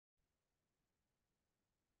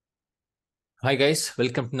Hi guys,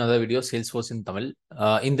 welcome to another video Salesforce in Tamil.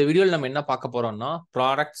 இந்த வீடியோவில் நம்ம என்ன பார்க்க போறோம்னா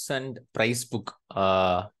products and price book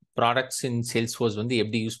products in Salesforce வந்து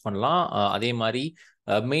எப்படி யூஸ் பண்ணலாம். அதே மாதிரி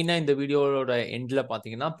மெயினாக இந்த வீடியோவோட எண்டில்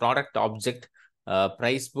பார்த்தீங்கன்னா product object,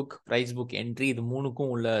 price book entry இது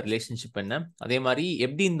மூணுக்கும் உள்ள ரிலேஷன்ஷிப் என்ன, அதே மாதிரி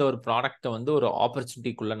எப்படி இந்த ஒரு ப்ராடக்ட்டை வந்து ஒரு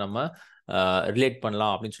ஆப்பர்ச்சுனிட்டிக்குள்ள நம்ம ரிலேட்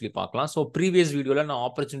பண்ணலாம் அப்படின்னு சொல்லி பார்க்கலாம். ஸோ ப்ரீவியஸ் வீடியோவில் நான்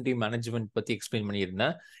ஆப்பர்ச்சுனிட்டி மேனேஜ்மெண்ட் பற்றி எக்ஸ்பிளைன்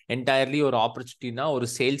பண்ணியிருந்தேன். என்டையர்லி ஒரு ஆப்பர்ச்சுனிட்டினா ஒரு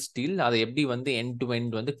சேல்ஸ் டீல், அதை எப்படி வந்து எண்ட் டு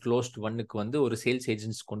எண்ட் வந்து க்ளோஸ்ட் ஒன்னுக்கு வந்து ஒரு சேல்ஸ்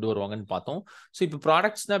ஏஜென்ட்ஸ் கொண்டு வருவாங்கன்னு பார்த்தோம். ஸோ இப்போ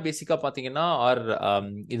ப்ராடக்ட்ஸ்னா பேசிக்காக பார்த்தீங்கன்னா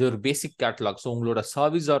இது ஒரு பேசிக் கேட்டலாக். ஸோ உங்களோட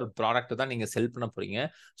சர்வீஸ் ஆர் ப்ராடக்ட்டை தான் நீங்கள் செல் பண்ண போறீங்க.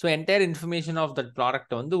 So entire information of that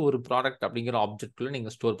ப்ராடக்ட்டை வந்து ஒரு ப்ராடக்ட் அப்படிங்கிற ஆப்ஜெக்ட்குள்ள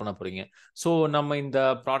நீங்கள் ஸ்டோர் பண்ண போறீங்க. ஸோ நம்ம இந்த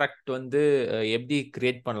ப்ராடக்ட் வந்து எப்படி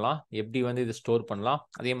கிரியேட் பண்ணலாம், எப்படி வந்து இது ஸ்டோர் பண்ணலாம்,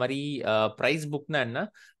 அதே மாதிரி பிரைஸ் புக்னா என்ன.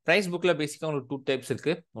 பிரைஸ் புக்ல பேசிக்கா உங்களுக்கு டூ டைப்ஸ்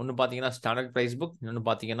இருக்கு. ஒன்னு பாத்தீங்கன்னா ஸ்டாண்டர்ட் பிரைஸ் புக், இன்னொன்னு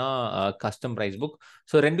பாத்தீங்கன்னா custom price book.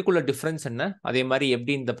 So ரெண்டுக்குள்ள difference என்ன, அதே மாதிரி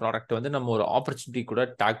எப்படி இந்த ப்ராடக்ட் வந்து நம்ம ஒரு ஆப்பர்ச்சுனிட்டி கூட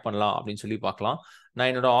டேக் பண்ணலாம் அப்படின்னு சொல்லி பார்க்கலாம். நான்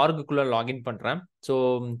என்னோட ஆர்குக்குள்ள லாகின் பண்றேன். ஸோ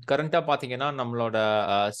கரண்டா பாத்தீங்கன்னா நம்மளோட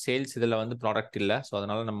சேல்ஸ் இதுல வந்து ப்ராடக்ட் இல்லை. ஸோ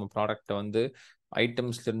அதனால நம்ம ப்ராடக்ட்டை வந்து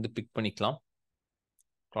ஐட்டம்ஸ்ல இருந்து பிக் பண்ணிக்கலாம்.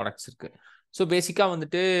 ப்ராடக்ட்ஸ் இருக்கு. ஸோ பேசிக்காக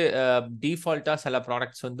வந்துட்டு டிஃபால்ட்டாக சில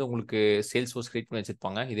ப்ராடக்ட்ஸ் வந்து உங்களுக்கு சேல்ஸ்ஃபோர்ஸ் கிரியேட் பண்ணி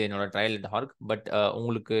வச்சிருப்பாங்க. இது என்னோட ட்ரையல் அட் ஹார்க். பட்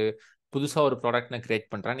உங்களுக்கு புதுசாக ஒரு ப்ராடக்ட் நான் கிரியேட்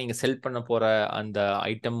பண்ணுறேன். நீங்கள் செல் பண்ண போகிற அந்த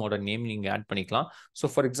ஐட்டமோட நேம் நீங்கள் ஆட் பண்ணிக்கலாம். ஸோ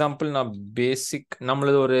ஃபார் எக்ஸாம்பிள் நான் பேசிக்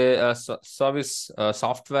நம்மளது ஒரு சர்வீஸ்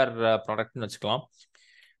சாஃப்ட்வேர் ப்ராடக்ட்னு வச்சுக்கலாம்.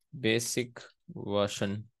 பேசிக்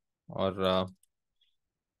வெர்ஷன் ஆர்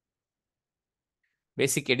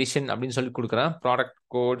பேசிக் எடிஷன் அப்படின்னு சொல்லி கொடுக்குறேன். Product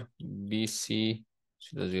code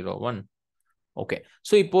BC001. Okay.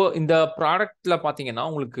 So இப்போ இந்த ப்ராடக்ட்ல பார்த்தீங்கன்னா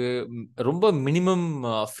உங்களுக்கு ரொம்ப மினிமம்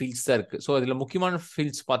ஃபீல்ட்ஸ் தான் இருக்கு. ஸோ இதுல முக்கியமான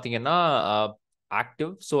ஃபீல்ட்ஸ் பார்த்தீங்கன்னா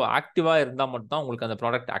ஆக்டிவ். ஸோ ஆக்டிவா இருந்தால் மட்டும் தான் உங்களுக்கு அந்த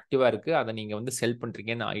ப்ராடக்ட் ஆக்டிவா இருக்கு, அதை நீங்க வந்து செல்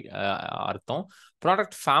பண்றீங்கன்னு அர்த்தம்.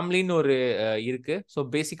 ப்ராடக்ட் ஃபேமிலின்னு ஒரு இருக்கு. ஸோ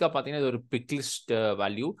பேசிக்கா பார்த்தீங்கன்னா இது ஒரு பிக் லிஸ்ட்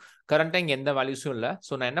வேல்யூ. கரண்டா இங்க எந்த வேல்யூஸும் இல்லை.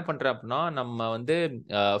 ஸோ நான் என்ன பண்றேன் அப்படின்னா நம்ம வந்து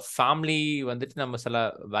ஃபேமிலி வந்துட்டு நம்ம சில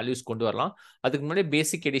வேல்யூஸ் கொண்டு வரலாம். அதுக்கு முன்னாடி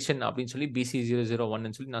பேசிக் எடிஷன் அப்படின்னு சொல்லி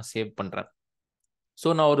BC001 சொல்லி நான் சேவ் பண்றேன். ஸோ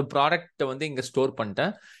நான் ஒரு ப்ராடக்ட்டை வந்து இங்கே ஸ்டோர்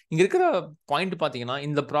பண்ணிட்டேன். இங்கே இருக்கிற பாயிண்ட் பார்த்தீங்கன்னா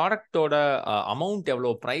இந்த ப்ராடக்டோட அமௌண்ட் எவ்வளோ,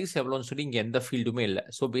 ப்ரைஸ் எவ்வளோன்னு சொல்லி இங்கே எந்த ஃபீல்டுமே இல்லை.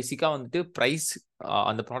 ஸோ பேசிக்காக வந்துட்டு ப்ரைஸ்,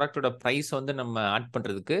 அந்த ப்ராடக்டோட ப்ரைஸ் வந்து நம்ம ஆட்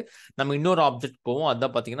பண்ணுறதுக்கு நம்ம இன்னொரு ஆப்ஜெக்ட் போவோம்.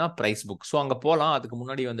 அதுதான் பார்த்தீங்கன்னா ப்ரைஸ் புக். ஸோ அங்கே போகலாம். அதுக்கு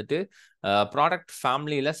முன்னாடி வந்துட்டு ப்ராடக்ட்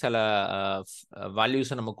ஃபேமிலியில் சில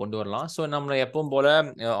வேல்யூஸை நம்ம கொண்டு வரலாம். ஸோ நம்ம எப்பவும் போல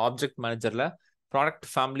ஆப்ஜெக்ட் மேனேஜரில் ப்ராடக்ட்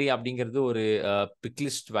ஃபேமிலி அப்படிங்கிறது ஒரு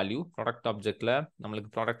பிக்லிஸ்ட் வேல்யூ. ப்ராடக்ட் ஆப்ஜெக்ட்ல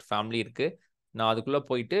நம்மளுக்கு ப்ராடக்ட் ஃபேமிலி இருக்கு. நான் அதுக்குள்ள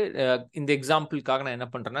போயிட்டு இந்த எக்ஸாம்பிளுக்காக நான் என்ன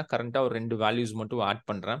பண்றேன்னா கரண்டா ஒரு 2 வேல்யூஸ் மட்டும் ஆட்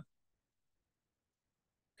பண்றேன்.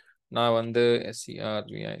 நான் வந்து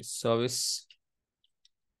சர்வீஸ்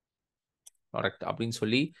ப்ராடக்ட் அப்படின்னு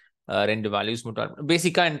சொல்லி 2 வேல்யூஸ் மட்டும்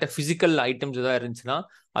பேசிக்கா என்கிட்ட பிசிக்கல் ஐட்டம்ஸ் ஏதாவது இருந்துச்சுன்னா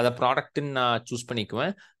அதை ப்ராடக்ட்னு நான் சூஸ்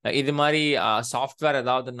பண்ணிக்குவேன். இது மாதிரி சாஃப்ட்வேர்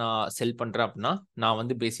ஏதாவது நான் செல் பண்றேன் அப்படின்னா நான்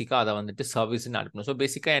வந்து பேசிக்கா அதை வந்துட்டு சர்வீஸ்ன்னு ஆட் பண்ணுவேன். ஸோ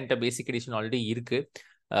பேசிக்கா என்கிட்ட பேசிக் எடிஷன் ஆல்ரெடி இருக்கு.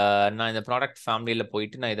 நான் இந்த ப்ராடக்ட் ஃபேமிலியில்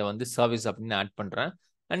போயிட்டு நான் இதை வந்து சர்வீஸ் அப்படின்னு ஆட் பண்ணுறேன்.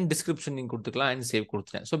 அண்ட் டிஸ்கிரிப்ஷன் நீங்கள் கொடுத்துக்கலாம் அண்ட் சேவ்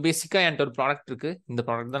கொடுத்துட்டேன். ஸோ பேசிக்காக என்கிட்ட ஒரு ப்ராடக்ட் இருக்குது. இந்த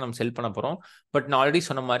ப்ராடக்ட் தான் நம்ம செல் பண்ண போகிறோம். பட் நான் ஆல்ரெடி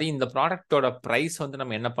சொன்ன மாதிரி இந்த ப்ராடக்டோட ப்ரைஸ் வந்து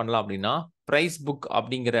நம்ம என்ன பண்ணலாம் அப்படின்னா ப்ரைஸ் புக்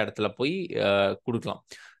அப்படிங்கிற இடத்துல போய் கொடுக்கலாம்.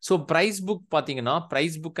 ஸோ ப்ரைஸ் புக் பார்த்தீங்கன்னா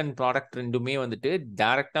ப்ரைஸ் புக் அண்ட் ப்ராடக்ட் ரெண்டுமே வந்துட்டு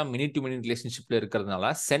டேரெக்டாக மினிட் டு மினிட் ரிலேஷன்ஷிப்பில் இருக்கிறதுனால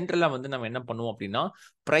சென்ட்ரலாக வந்து நம்ம என்ன பண்ணுவோம் அப்படின்னா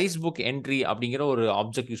ப்ரைஸ் புக் என்ட்ரி அப்படிங்கிற ஒரு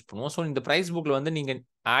ஆப்ஜெக்ட் யூஸ் பண்ணுவோம். ஸோ இந்த ப்ரைஸ் புக்கில் வந்து நீங்கள்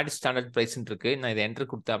ஆட் ஸ்டாண்டர்ட் ப்ரைஸ் இருக்கு. நான் இதை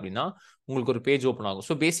என்டர் கொடுத்தேன் அப்படின்னா உங்களுக்கு ஒரு பேஜ் ஓப்பன் ஆகும்.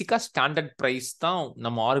 ஸோ பேசிக்கா ஸ்டாண்டர்ட் ப்ரைஸ் தான்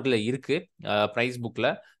நம்ம ஆர்கில் இருக்கு ப்ரைஸ் புக்ல.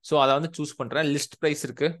 ஸோ அதை வந்து சூஸ் பண்றேன். லிஸ்ட் ப்ரைஸ்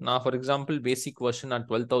இருக்கு. நான் ஃபார் எக்ஸாம்பிள் பேசிக் வெர்ஷன் நான்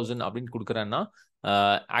 12,000 அப்படின்னு கொடுக்குறேன்னா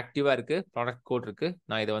ஆக்டிவா இருக்கு, ப்ராடக்ட் கோட் இருக்கு.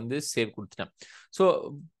 நான் இதை வந்து சேவ் கொடுத்துட்டேன். ஸோ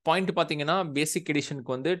பாயிண்ட் பார்த்தீங்கன்னா பேசிக்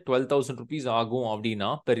எடிஷனுக்கு வந்து 12,000 rupees ஆகும் அப்படின்னா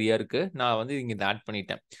பெர் இயருக்கு நான் வந்து இங்க இதை ஆட்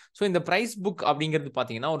பண்ணிட்டேன். ஸோ இந்த ப்ரைஸ் புக் அப்படிங்கிறது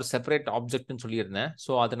பார்த்தீங்கன்னா ஒரு செப்பரேட் ஆப்ஜெக்ட்னு சொல்லியிருந்தேன்.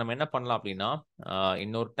 ஸோ அதை நம்ம என்ன பண்ணலாம் அப்படின்னா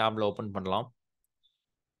இன்னொரு டேப்ல ஓப்பன் பண்ணலாம்.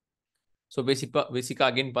 ஸோ பேசிக்கா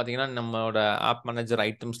அகைன் பார்த்தீங்கன்னா நம்மளோட ஆப் மேனேஜர்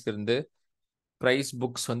ஐட்டம்ஸ்ல இருந்து ப்ரைஸ்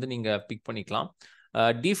புக்ஸ் வந்து நீங்க பிக் பண்ணிக்கலாம்.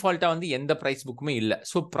 டிஃபால்ட்டா வந்து எந்த ப்ரைஸ் புக்குமே இல்லை.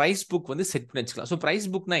 ஸோ ப்ரைஸ் புக் வந்து செட் பண்ணி வச்சுக்கலாம். ஸோ ப்ரைஸ்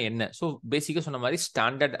புக்னா என்ன? ஸோ பேசிக்காக சொன்ன மாதிரி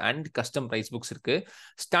standard and custom price books இருக்கு.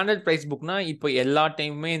 ஸ்டாண்டர்ட் ப்ரைஸ் புக்னா இப்போ எல்லா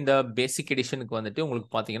டைமுமே இந்த பேசிக் எடிஷனுக்கு வந்துட்டு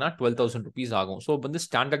உங்களுக்கு பார்த்தீங்கன்னா 12,000 rupees ஆகும். ஸோ வந்து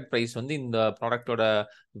ஸ்டாண்டர்ட் ப்ரைஸ் வந்து இந்த ப்ராடக்டோட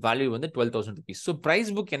வேல்யூ வந்து 12,000 rupees. ஸோ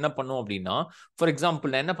ப்ரைஸ் புக் என்ன பண்ணும் அப்படின்னா ஃபார்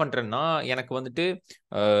எக்ஸாம்பிள் நான் என்ன பண்றேன்னா எனக்கு வந்துட்டு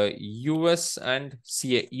US and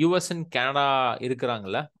CA, US and Canada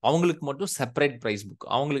இருக்கிறாங்கல்ல அவங்களுக்கு மட்டும் செப்பரேட் ப்ரைஸ் புக்.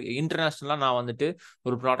 அவங்களுக்கு இன்டர்நேஷனலா நான் வந்துட்டு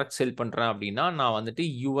ஒரு ப்ராடக்ட் செல் பண்றேன் அப்படின்னா நான் வந்துட்டு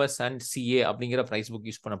யூஎஸ் அண்ட் சிஏ அப்படிங்கிற ப்ரைஸ் புக்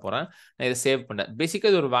யூஸ் பண்ண போறேன். நான் இதை சேவ் பண்ணேன். பேசிக்கா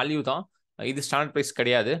இது ஒரு வேல்யூ தான். இது ஸ்டாண்டர்ட் ப்ரைஸ்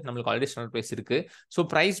கிடையாது, நம்மளுக்கு ஆல்ரெடி ஸ்டாண்டர்ட் ப்ரைஸ் இருக்கு. ஸோ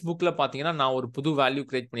ப்ரைஸ் புக்கில் பார்த்தீங்கன்னா நான் ஒரு புது வேல்யூ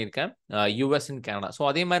கிரியேட் பண்ணியிருக்கேன், யூஎஸ் அண்ட் கனடா. ஸோ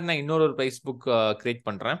அதே மாதிரி நான் இன்னொரு ப்ரைஸ் புக் கிரியேட்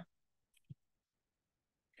பண்ணுறேன்,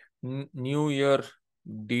 நியூ இயர்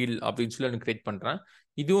டீல் அப்படின்னு சொல்லி ஒன்று கிரியேட் பண்ணுறேன்.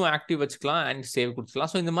 இதுவும் ஆக்டிவ் வச்சுக்கலாம் அண்ட் சேவ் கொடுத்துக்கலாம்.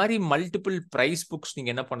 ஸோ இந்த மாதிரி மல்டிபிள் ப்ரைஸ் புக்ஸ்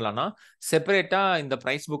நீங்கள் என்ன பண்ணலாம்னா செப்பரேட்டாக இந்த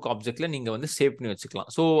ப்ரைஸ் புக் ஆப்ஜெக்ட்ல நீங்கள் வந்து சேவ் பண்ணி வச்சுக்கலாம்.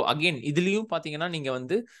 ஸோ அகெயின் இதுலேயும் பார்த்தீங்கன்னா நீங்கள்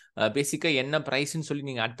வந்து பேசிக்காக என்ன ப்ரைஸ்ன்னு சொல்லி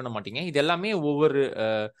நீங்கள் ஆட் பண்ண மாட்டீங்க. இது எல்லாமே ஒவ்வொரு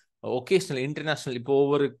ஒகேஷனல் இன்டர்நேஷனல், இப்போ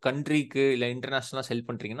ஒவ்வொரு கண்ட்ரிக்கு இல்லை இன்டர்நேஷனலாக செல்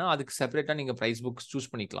பண்ணுறீங்கன்னா அதுக்கு செப்பரேட்டாக நீங்கள் ப்ரைஸ் புக்ஸ்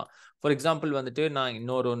சூஸ் பண்ணிக்கலாம். ஃபார் எக்ஸாம்பிள் வந்துட்டு நான்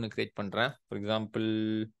இன்னொரு ஒன்று கிரியேட் பண்ணுறேன். ஃபார் எக்ஸாம்பிள்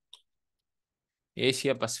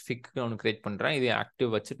ஏசியா பசிபிக் ஒன்று கிரியேட் பண்ணுறேன். இது ஆக்டிவ்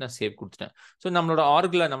வச்சுட்டு நான் சேவ் கொடுத்துட்டேன். ஸோ நம்மளோட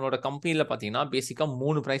ஆர்கில் நம்மளோட கம்பெனியில் பார்த்தீங்கன்னா பேசிக்காக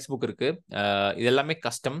 3 ப்ரைஸ் புக் இருக்குது. இது எல்லாமே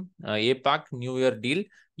custom, ஏபாக், new year deal,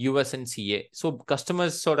 US and CA. So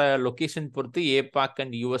கஸ்டமர்ஸோட location பொறுத்து ஏபாக்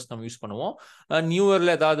அண்ட் யூஎஸ் நம்ம யூஸ் பண்ணுவோம். நியூ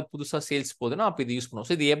இயரில் ஏதாவது புதுசாக சேல்ஸ் போகுதுன்னா அப்போ இது யூஸ் பண்ணுவோம்.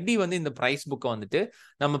 ஸோ இது எப்படி வந்து இந்த ப்ரைஸ் புக்கை வந்துட்டு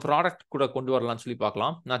நம்ம ப்ராடக்ட் கூட கொண்டு வரலாம்னு சொல்லி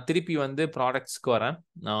பார்க்கலாம். நான் திருப்பி வந்து ப்ராடக்ட்ஸ்க்கு வரேன்.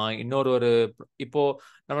 நான் இன்னொரு இப்போ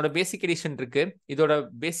நம்மளோட பேசிக் எடிஷன் இருக்கு. இதோட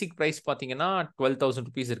பேசிக் ப்ரைஸ் பார்த்தீங்கன்னா 12,000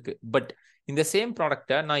 rupees இருக்கு. பட் இந்த சேம்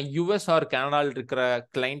ப்ராடக்ட்டை நான் யூஎஸ் ஆர் கனடாவில் இருக்கிற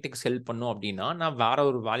கிளைண்ட்டுக்கு செல் பண்ணும் அப்படின்னா நான் வேற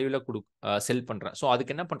ஒரு வேல்யூவில் செல் பண்ணுறேன். ஸோ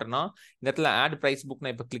அதுக்கு என்ன பண்ணுறேன்னா இந்த இடத்துல ஆட் ப்ரைஸ் புக்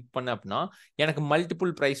நான் இப்போ கிளிக் பண்ணேன் அப்படின்னா எனக்கு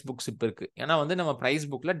மல்டிபிள் ப்ரைஸ் புக்ஸ் இப்போ இருக்கு. ஏன்னா வந்து நம்ம ப்ரைஸ்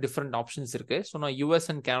புக்கில் டிஃப்ரெண்ட் ஆப்ஷன்ஸ் இருக்கு. ஸோ நான் யூஎஸ்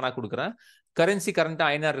அண்ட் கனடா கொடுக்குறேன். கரன்சி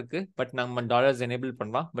கரண்ட்டாக ஐஎன்ஆர் இருக்கு, பட் நம்ம டாலர்ஸ் எனேபிள்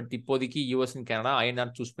பண்ணலாம். பட் இப்போதைக்கு US and Canada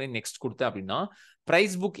INR choose பண்ணி நெக்ஸ்ட் கொடுத்தேன் அப்படின்னா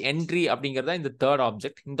பிரைஸ் புக் என்ட்ரி அப்படிங்கிறதா இந்த தேர்ட்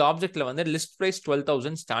ஆப்ஜெக்ட். இந்த ஆப்ஜெக்ட்ல வந்து லிஸ்ட் பிரைஸ்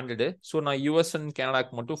 12,000 ஸ்டாண்டர்டு. ஸோ நான் யூஎஸ் அண்ட்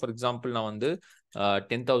கனடாக்கு மட்டும் ஃபார் எக்ஸாம்பிள் நான் வந்து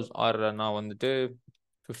 10,000 ஆர் நான் வந்துட்டு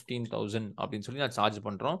 15,000 அப்படின்னு சொல்லி நான் சார்ஜ்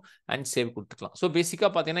பண்ணுறோம் அண்ட் சேவ் கொடுத்துக்கலாம். ஸோ பேசிக்காக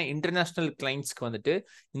பார்த்தீங்கன்னா இன்டர்நேஷனல் கிளைண்ட்ஸ்க்கு வந்துட்டு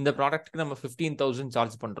இந்த ப்ராடக்ட்டுக்கு நம்ம 15,000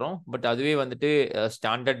 சார்ஜ் பண்ணுறோம். பட் அதுவே வந்துட்டு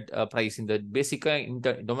ஸ்டாண்டர்ட் ப்ரைஸ் இந்த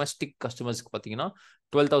பேசிக்காக டொமஸ்டிக் கஸ்டமர்ஸ்க்கு பார்த்தீங்கன்னா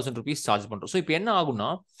 12,000 rupees சார்ஜ் பண்ணுறோம். ஸோ இப்போ என்ன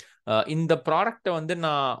ஆகும்னா இந்த ப்ராடக்ட்டை வந்து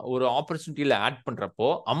நான் ஒரு ஆப்பர்ச்சுனிட்டியில் ஆட் பண்ணுறப்போ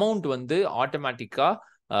அமௌண்ட் வந்து ஆட்டோமேட்டிக்காக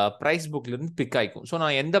ப்ரைஸ் புக்ல இருந்து பிக் ஆகிக்கும். ஸோ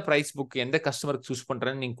நான் எந்த ப்ரைஸ் புக் எந்த கஸ்டமருக்கு சூஸ்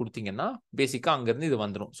பண்ணுறேன்னு நீங்கள் கொடுத்தீங்கன்னா பேசிக்காக அங்கேருந்து இது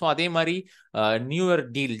வந்துடும். ஸோ அதே மாதிரி நியூ இயர்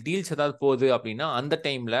டீல்ஸ் ஏதாவது போகுது அப்படின்னா அந்த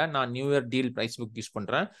டைமில் நான் new year deal price book use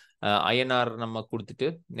பண்ணுறேன். ஐஎன்ஆர் நம்ம கொடுத்துட்டு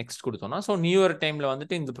நெக்ஸ்ட் கொடுத்தோம்னா ஸோ நியூ இயர் டைமில்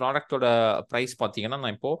வந்துட்டு இந்த ப்ராடக்டோட ப்ரைஸ் பார்த்தீங்கன்னா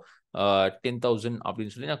நான் இப்போ 10,000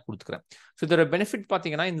 அப்படின்னு சொல்லி நான் கொடுத்துக்கிறேன். ஸோ இதோட பெனிஃபிட்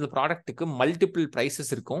பார்த்தீங்கன்னா இந்த ப்ராடக்ட்டுக்கு மல்டிபிள்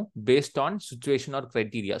ப்ரைஸஸ் இருக்கும் based on situation R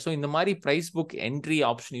criteria. So இந்த மாதிரி price book entry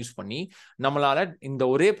option use பண்ணி நம்மளால இந்த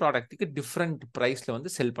ஒரே ப்ராடக்ட்டுக்கு டிஃப்ரெண்ட் ப்ரைஸில்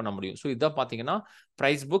வந்து செல் பண்ண முடியும். ஸோ இதான் பார்த்தீங்கன்னா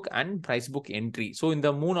price book and price book entry. So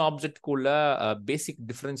இந்த 3 ஆப்ஜெக்ட்குள்ள பேசிக்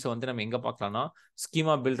டிஃப்ரென்ஸை வந்து நம்ம எங்கே பார்க்கலாம்னா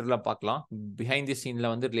ஸ்கீமா பில்டரில் பார்க்கலாம். பிஹைண்ட் தி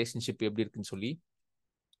சீனில் வந்து ரிலேஷன்ஷிப் எப்படி இருக்குன்னு சொல்லி.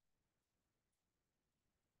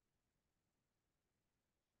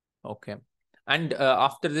 ஓகே, அண்ட்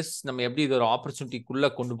ஆஃப்டர் திஸ் நம்ம எப்படி இது ஒரு ஆப்பர்ச்சுனிட்டிக்குள்ளே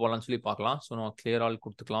கொண்டு போகலாம்னு சொல்லி பார்க்கலாம். ஸோ நம்ம கிளியர் ஆல்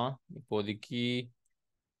கொடுத்துக்கலாம். இப்போதைக்கு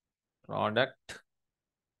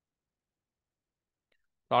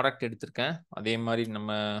ப்ராடக்ட் எடுத்திருக்கேன். அதே மாதிரி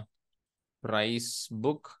நம்ம price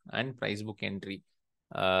book and price book entry.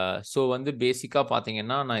 So வந்து பேசிக்காக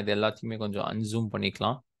பார்த்தீங்கன்னா நான் இது எல்லாத்தையுமே கொஞ்சம் அன்சூம்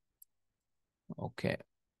பண்ணிக்கலாம். ஓகே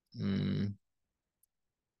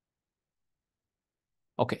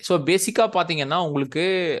ஓகே, ஸோ பேசிக்காக பார்த்தீங்கன்னா உங்களுக்கு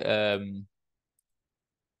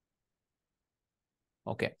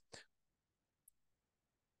ஓகே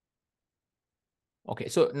ஓகே,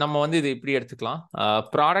 ஸோ நம்ம வந்து இது இப்படி எடுத்துக்கலாம்.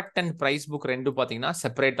 ப்ராடக்ட் அண்ட் ப்ரைஸ் புக் ரெண்டும் பார்த்தீங்கன்னா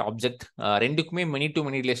செப்பரேட் ஆப்ஜெக்ட். ரெண்டுக்குமே மெனி டு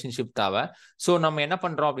மெனி ரிலேஷன்ஷிப் தேவை. ஸோ நம்ம என்ன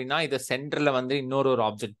பண்ணுறோம் அப்படின்னா இதை சென்டரில் வந்து இன்னொரு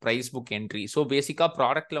object price book entry. So பேசிக்காக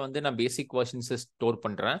ப்ராடக்ட்டில் வந்து நான் பேசிக் வெர்ஷன்ஸை ஸ்டோர்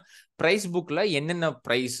பண்ணுறேன். ப்ரைஸ் புக்கில் என்னென்ன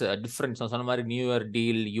ப்ரைஸ் டிஃப்ரென்ஸ் நான் சொன்ன மாதிரி நியூ இயர்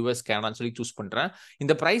டீல் யூஎஸ் கனடான்னு சொல்லி சூஸ் பண்ணுறேன்.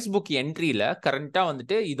 இந்த ப்ரைஸ் புக் என்ட்ரியில் கரண்ட்டாக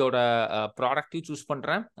வந்துட்டு இதோட ப்ராடக்ட்டையும் சூஸ்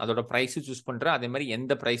பண்ணுறேன், அதோட ப்ரைஸும் சூஸ் பண்ணுறேன், அதே மாதிரி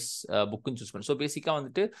எந்த ப்ரைஸ் புக்குன்னு சூஸ் பண்ணுறேன். ஸோ பேசிக்காக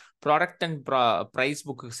வந்துட்டு ப்ராடக்ட் அண்ட் ப்ரைஸ்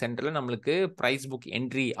புக்கு சென்டரில் நம்மளுக்கு ப்ரைஸ் புக்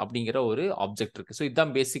என்ட்ரி அப்படிங்கிற ஒரு ஆப்ஜெக்ட் இருக்கு. ஸோ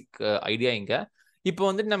இதுதான் பேசிக் ஐடியா இங்க. இப்போ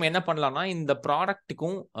வந்துட்டு நம்ம என்ன பண்ணலாம்னா இந்த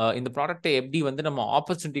ப்ராடக்ட்டுக்கும் இந்த ப்ராடக்ட்டை எப்படி வந்து நம்ம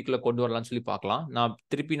ஆப்பர்ச்சுனிட்டிக்குள்ள கொண்டு வரலாம்னு சொல்லி பார்க்கலாம். நான்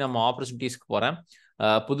திருப்பி நம்ம ஆப்பர்ச்சுனிட்டிஸ்க்கு போகிறேன்.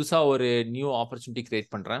 புதுசாக ஒரு நியூ ஆப்பர்ச்சுனிட்டி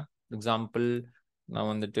கிரியேட் பண்ணுறேன். எக்ஸாம்பிள் நான்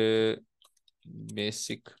வந்துட்டு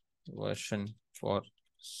பேசிக் version for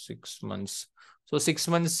 6 months. So 6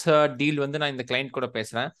 months deal வந்து நான் இந்த கிளைண்ட் கூட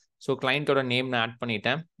பேசுகிறேன். ஸோ கிளைண்ட்டோட நேம் நான் ஆட்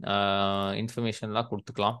பண்ணிட்டேன். இன்ஃபர்மேஷன்லாம்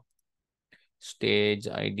கொடுத்துக்கலாம். Stage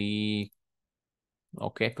ID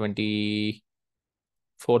okay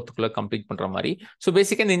 24th complete பண்ணுற மாதிரி. ஸோ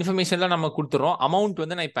பேசிக்காக இந்த இன்ஃபர்மேஷன்லாம் நம்ம கொடுத்துறோம். அமௌண்ட்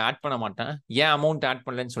வந்து நான் இப்போ ஆட் பண்ண மாட்டேன். ஏன் அமௌண்ட் ஆட்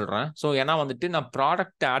பண்ணலன்னு சொல்கிறேன். ஸோ ஏன்னா வந்துட்டு நான்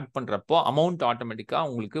ப்ராடக்ட் ஆட் பண்ணுறப்போ அமௌண்ட் ஆட்டோமேட்டிக்காக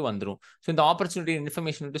உங்களுக்கு வந்துடும். ஸோ இந்த ஆப்பர்ச்சுனிட்டி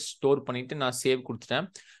இன்ஃபர்மேஷன் வந்து ஸ்டோர் பண்ணிவிட்டு நான் சேவ் கொடுத்துட்டேன்.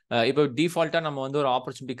 இப்போ டிஃபால்ட்டாக நம்ம வந்து ஒரு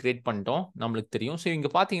ஆப்பர்ச்சுனிட்டி கிரியேட் பண்ணிட்டோம், நம்மளுக்கு தெரியும். ஸோ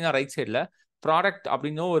இங்கே பார்த்தீங்கன்னா ரைட் சைடில் ப்ராடக்ட்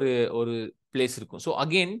அப்படின்னு ஒரு ஒரு பிளேஸ் இருக்கும். So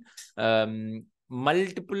again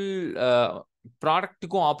multiple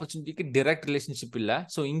ப்ராடக்ட்டுக்கும் ஆப்பர்ச்சுனிட்டிக்கு direct relationship இல்லை.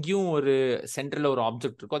 ஸோ இங்கேயும் ஒரு சென்டரில் ஒரு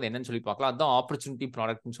ஆப்ஜெக்ட் இருக்கும், அது என்னன்னு சொல்லி பார்க்கலாம். அதுதான் ஆப்பர்ச்சுனிட்டி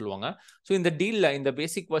ப்ராடக்ட்னு சொல்லுவாங்க. ஸோ இந்த டீலில் இந்த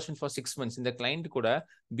பேசிக் வெர்ஷன் ஃபார் 6 months இந்த கிளைண்ட் கூட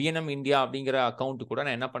பிஎன்எம் இந்தியா அப்படிங்கிற அக்கௌண்ட் கூட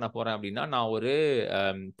நான் என்ன பண்ண போறேன் அப்படின்னா, நான் ஒரு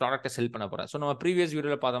ப்ராடக்ட்டை செல் பண்ண போறேன். ஸோ நம்ம ப்ரீவியஸ்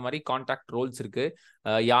வீடியோவில் பார்த்த மாதிரி கான்டாக்ட் ரோல்ஸ் இருக்கு.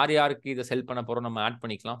 யார் யாருக்கு இதை செல் பண்ண போறோம் நம்ம ஆட்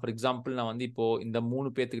பண்ணிக்கலாம். ஃபார் எக்ஸாம்பிள் நான் வந்து இப்போ இந்த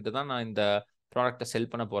 3 பேர்த்துக்கிட்ட தான் நான் இந்த ப்ராடக்ட்டை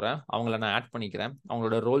செல் பண்ண போறேன். அவங்கள நான் ஆட் பண்ணிக்கிறேன்.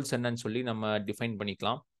 அவங்களோட ரோல்ஸ் என்னன்னு சொல்லி நம்ம டிஃபைன்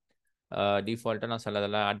பண்ணிக்கலாம். டிஃபால்ட்டாக நான்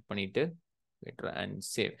சிலதெல்லாம் ஆட் பண்ணிட்டு அண்ட்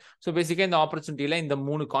சேவ். ஸோ பேசிக்காக இந்த ஆப்பர்ச்சுனிட்டியில் இந்த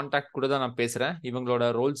 3 கான்டாக்ட் கூட தான் நான் பேசுகிறேன். இவங்களோட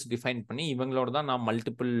ரோல்ஸ் டிஃபைன் பண்ணி இவங்களோட தான் நான்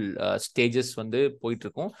மல்டிபிள் ஸ்டேஜஸ் வந்து போயிட்டு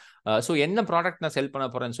இருக்கோம். ஸோ என்ன ப்ராடக்ட் நான் செல் பண்ண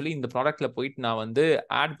போறேன்னு சொல்லி இந்த ப்ராடக்ட்ல போயிட்டு நான் வந்து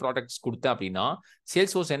ஆட் ப்ராடக்ட்ஸ் கொடுத்தேன் அப்படின்னா,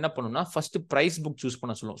 சேல்ஸ்ஃபோர்ஸ் என்ன பண்ணுன்னா ஃபர்ஸ்ட் பிரைஸ் புக் சூஸ்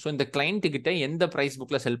பண்ண சொல்லும். ஸோ இந்த கிளைண்ட் கிட்ட எந்த பிரைஸ்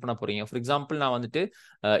புக்ல செல் பண்ண போறீங்க. ஃபார் எக்ஸாம்பிள் நான் வந்துட்டு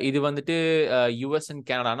இது வந்துட்டு யூஎஸ் அண்ட்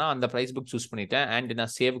கனடானா அந்த பிரைஸ் புக் சூஸ் பண்ணிட்டேன் அண்ட்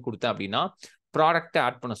நான் சேவ் கொடுத்தேன் அப்படின்னா ப்ராடக்ட்டை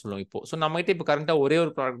ஆட் பண்ண சொல்லுவோம். இப்போ ஸோ நம்ம கிட்ட இப்போ கரண்ட்டாக ஒரே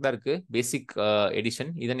ஒரு ப்ராடக்ட் தான் இருக்கு, பேசிக்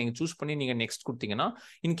எடிஷன். இதை நீங்கள் சூஸ் பண்ணி நீங்கள் நெக்ஸ்ட் கொடுத்தீங்கன்னா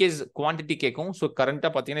இன்கேஸ் குவான்டிட்டி கேட்கும். ஸோ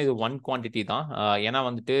கரண்ட்டாக பார்த்தீங்கன்னா இது 1 குவான்டிட்டி தான். ஏன்னா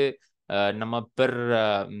வந்துட்டு நம்ம பெர்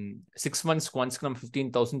 6 months ஒன்ஸ்க்கு நம்ம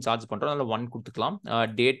 15,000 சார்ஜ் பண்ணுறோம், அதனால 1 கொடுத்துக்கலாம்.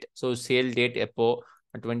 டேட், ஸோ சேல் டேட் எப்போ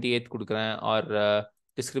 28th கொடுக்குறேன். ஆர்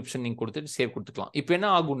டிஸ்கிரிப்ஷன் நீங்கள் கொடுத்துட்டு சேவ் கொடுத்துக்கலாம். இப்போ என்ன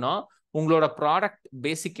ஆகும்னா உங்களோட product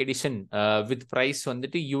basic edition with price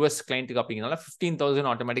வந்துட்டு யூஎஸ் கிளைண்ட்டுக்கு அப்படிங்கிறனால 15,000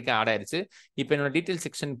 ஆட்டோமேட்டிக்காக ஆட் ஆயிருச்சு. இப்போ என்னோட டீட்டெயில்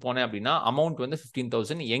செக்ஷன் போனேன் அப்படின்னா அமௌண்ட் வந்து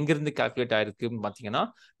 15,000 எங்கிருந்து கால்குலேட் ஆயிருக்குன்னு பார்த்தீங்கன்னா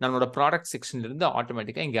நம்மளோட ப்ராடக்ட் செக்ஷன்ல இருந்து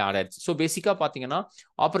ஆட்டோமேட்டிக்காக இங்கே ஆட் ஆயிருச்சு. ஸோ பேசிக்காக பார்த்தீங்கன்னா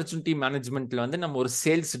ஆப்பர்ச்சுனிட்டி மேனேஜ்மெண்ட்ல வந்து நம்ம ஒரு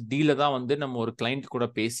சேல்ஸ் டீலை தான் வந்து நம்ம ஒரு கிளைண்ட் கூட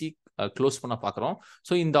பேசி க்ளோஸ் பண்ண பார்க்குறோம்.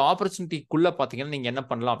 ஸோ இந்த ஆப்பர்ச்சுனிட்டிக்குள்ள பார்த்தீங்கன்னா நீங்கள் என்ன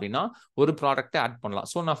பண்ணலாம் அப்படின்னா ஒரு ப்ராடக்ட்டை ஆட் பண்ணலாம்.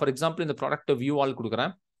 ஸோ நான் ஃபார் எக்ஸாம்பிள் இந்த ப்ராடக்ட்டை வியூ ஆல்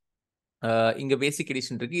கொடுக்குறேன். இங்க பேசிக்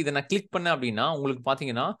எடிஷன் இருக்கு. இதை நான் கிளிக் பண்ணேன் அப்படின்னா உங்களுக்கு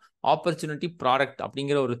பாத்தீங்கன்னா ஆப்பர்ச்சுனிட்டி ப்ராடக்ட்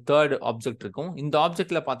அப்படிங்கிற ஒரு தேர்ட் ஆப்ஜெக்ட் இருக்கும். இந்த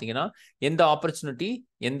ஆப்ஜெக்ட்ல பாத்தீங்கன்னா எந்த ஆப்பர்ச்சுனிட்டி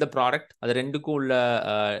எந்த ப்ராடக்ட் அது ரெண்டுக்கும் உள்ள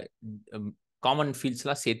காமன்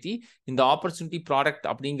ஃபீல்ட்ஸ்லாம் சேர்த்தி இந்த ஆப்பர்ச்சுனிட்டி ப்ராடக்ட்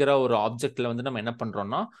அப்படிங்கிற ஒரு ஆப்ஜெக்ட்ல வந்து நம்ம என்ன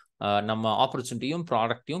பண்றோம்னா நம்ம ஆப்பர்ச்சுனிட்டியும்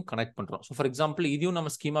ப்ராடக்ட்டையும் கனெக்ட் பண்றோம். ஸோ ஃபார் எக்ஸாம்பிள் இதையும்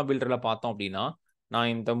நம்ம ஸ்கீமா பில்டர்ல பார்த்தோம் அப்படின்னா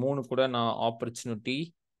நான் இந்த 3 கூட நான் ஆப்பர்ச்சுனிட்டி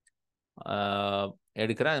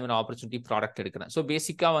எடுக்கிறேன், அது மாதிரி ஆப்பர்ச்சுனிட்டி ப்ராடக்ட் எடுக்கிறேன். ஸோ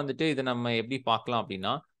பேசிக்காக வந்துட்டு இதை நம்ம எப்படி பார்க்கலாம்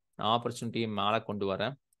அப்படின்னா நான் ஆப்பர்ச்சுனிட்டியை மேலே கொண்டு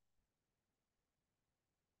வரேன்.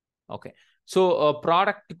 ஓகே, ஸோ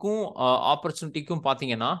ப்ராடக்ட்டுக்கும் ஆப்பர்ச்சுனிட்டிக்கும்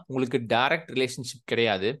பார்த்தீங்கன்னா உங்களுக்கு டைரக்ட் ரிலேஷன்ஷிப்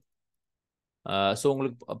கிடையாது. ஸோ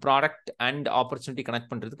உங்களுக்கு ப்ராடக்ட் அண்ட் ஆப்பர்ச்சுனிட்டி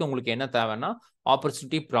கனெக்ட் பண்ணுறதுக்கு உங்களுக்கு என்ன தேவைன்னா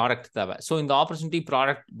ஆப்பர்ச்சுனிட்டி ப்ராடக்ட் தேவை. ஸோ இந்த ஆப்பர்ச்சுனிட்டி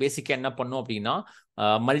ப்ராடக்ட் பேசிக்காக என்ன பண்ணும் அப்படின்னா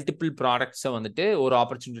மல்டிபிள் ப்ராடக்ட்ஸை வந்துட்டு ஒரு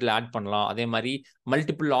ஆப்பர்ச்சுனிட்டியில் ஆட் பண்ணலாம். அதே மாதிரி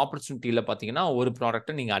மல்டிபிள் ஆப்பர்ச்சுனிட்டியில் பார்த்தீங்கன்னா ஒரு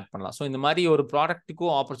ப்ராடக்ட்டை நீங்கள் ஆட் பண்ணலாம். ஸோ இந்த மாதிரி ஒரு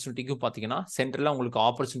ப்ராடக்ட்டுக்கும் ஆப்பர்ச்சுனிட்டிக்கும் பார்த்தீங்கன்னா சென்டரில் உங்களுக்கு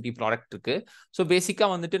ஆப்பர்ச்சுனிட்டி ப்ராடக்ட் இருக்கு. ஸோ பேசிக்காக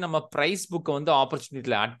வந்துட்டு நம்ம ப்ரைஸ் புக்கை வந்து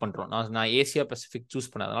ஆப்பர்ச்சுனிட்டியில் ஆட் பண்ணுறோம். நான் ஏசியா பசிபிக் சூஸ்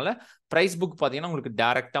பண்ணதுனால ப்ரைஸ் புக் பார்த்தீங்கன்னா உங்களுக்கு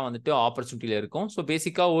டேரெக்டாக வந்துட்டு ஆப்பர்ச்சுனிட்டியில் இருக்கும். ஸோ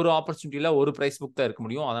பேசிக்காக ஒரு ஆப்பர்ச்சுனிட்டியில் ஒரு ப்ரைஸ் புக் தான் இருக்க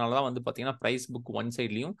முடியும். அதனால தான் வந்து பார்த்தீங்கன்னா ப்ரைஸ் புக் ஒன்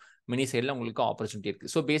சைட்லையும் மினி சைடில் உங்களுக்கு ஆப்பர்ச்சுனிட்டி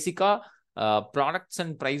இருக்குது. ஸோ பேசிக்காக ப்ராடக்ட்ஸ்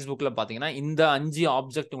அண்ட் ப்ரைஸ் புக்கில் பார்த்தீங்கன்னா இந்த 5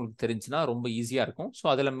 ஆப்ஜெக்ட் உங்களுக்கு தெரிஞ்சுன்னா ரொம்ப ஈஸியாக இருக்கும். ஸோ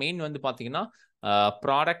அதில் மெயின் வந்து பார்த்தீங்கன்னா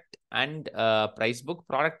product and price book.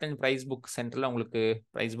 Product and price book சென்டரில் உங்களுக்கு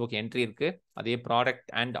ப்ரைஸ் புக் என்ட்ரி இருக்குது. அதே ப்ராடக்ட்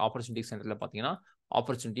அண்ட் ஆப்பர்ச்சுனிட்டி சென்டரில் பார்த்தீங்கன்னா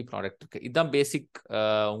ஆப்பர்ச்சுனிட்டி ப்ராடக்ட் இருக்குது. இதுதான் பேசிக்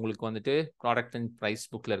உங்களுக்கு வந்துட்டு ப்ராடக்ட் அண்ட் ப்ரைஸ்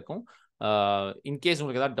புக்கில் இருக்கும். இன்கேஸ்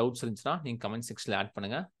உங்களுக்கு ஏதாவது டவுட்ஸ் இருந்துச்சுன்னா நீங்கள் கமெண்ட் செக்ஷனில் ஆட்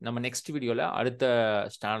பண்ணுங்கள். நம்ம நெக்ஸ்ட் வீடியோவில் அடுத்த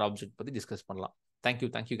ஸ்டாண்டர்ட் ஆப்ஜெக்ட் பற்றி டிஸ்கஸ் பண்ணலாம்.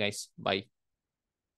 Thank you guys, by.